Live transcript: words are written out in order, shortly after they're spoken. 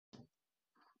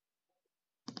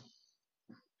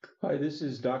Hi, this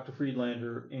is Dr.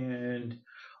 Friedlander, and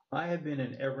I have been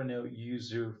an Evernote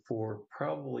user for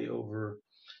probably over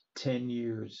 10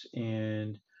 years,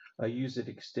 and I use it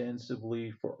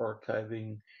extensively for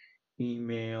archiving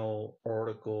email,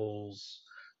 articles,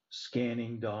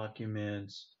 scanning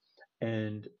documents,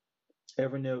 and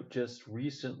Evernote just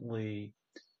recently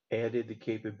added the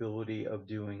capability of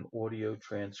doing audio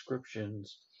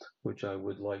transcriptions, which I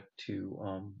would like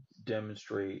to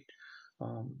demonstrate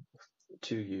um,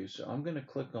 to you. So I'm going to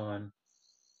click on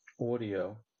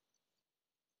audio,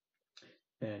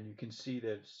 and you can see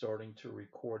that it's starting to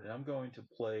record. And I'm going to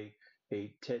play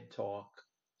a TED Talk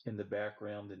in the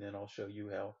background, and then I'll show you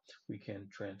how we can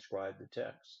transcribe the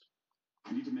text.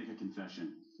 I need to make a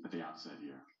confession at the outset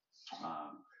here.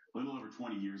 A little over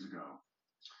 20 years ago,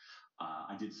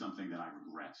 I did something that I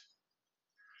regret,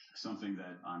 something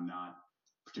that I'm not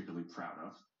particularly proud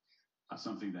of,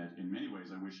 something that in many ways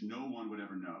I wish no one would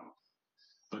ever know,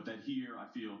 but that here I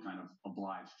feel kind of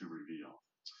obliged to reveal.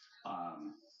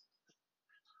 Um,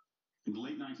 in the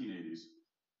late 1980s,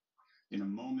 in a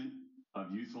moment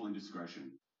of youthful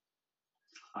indiscretion,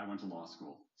 I went to law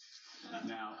school.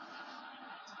 Now,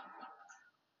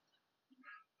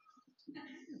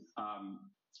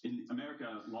 in America,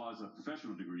 law is a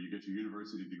professional degree. You get your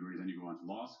university degree, then you go on to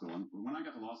law school. And when I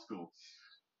got to law school,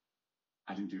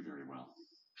 I didn't do very well.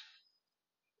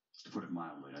 To put it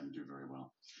mildly, I didn't do very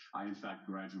well. I, in fact,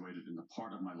 graduated in the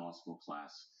part of my law school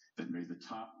class that made the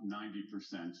top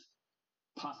 90%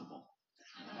 possible.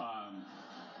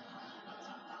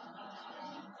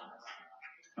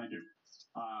 Thank you.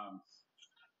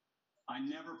 I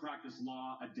never practiced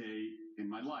law a day in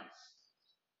my life.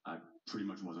 I pretty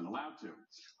much wasn't allowed to.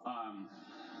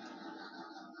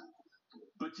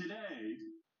 But today,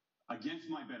 against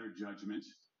my better judgment,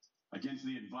 against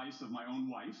the advice of my own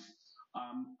wife,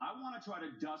 I want to try to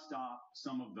dust off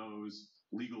some of those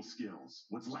legal skills,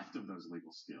 what's left of those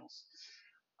legal skills.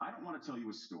 I don't want to tell you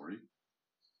a story.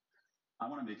 I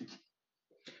want to make it.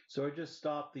 So I just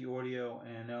stopped the audio,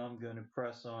 and now I'm going to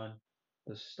press on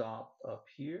the stop up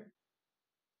here.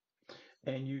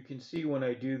 And you can see when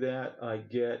I do that, I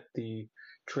get the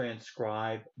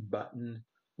transcribe button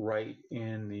right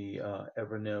in the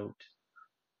Evernote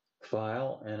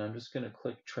file, and I'm just going to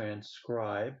click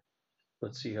transcribe.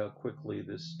 Let's see how quickly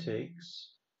this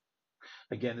takes.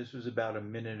 Again, this was about a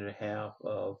minute and a half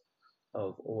of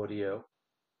audio.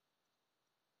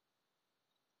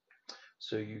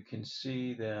 So you can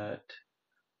see that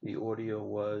the audio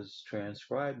was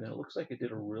transcribed, and it looks like it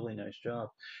did a really nice job.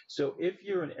 So if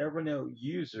you're an Evernote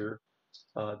user,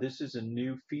 this is a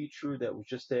new feature that was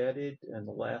just added in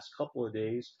the last couple of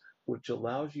days, which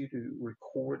allows you to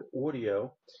record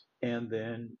audio and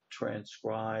then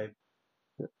transcribe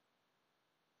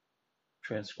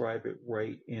it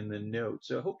right in the note.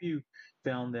 So I hope you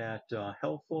found that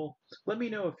helpful. Let me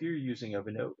know if you're using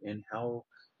Evernote and how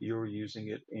you're using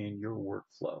it in your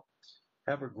workflow.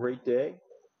 Have a great day.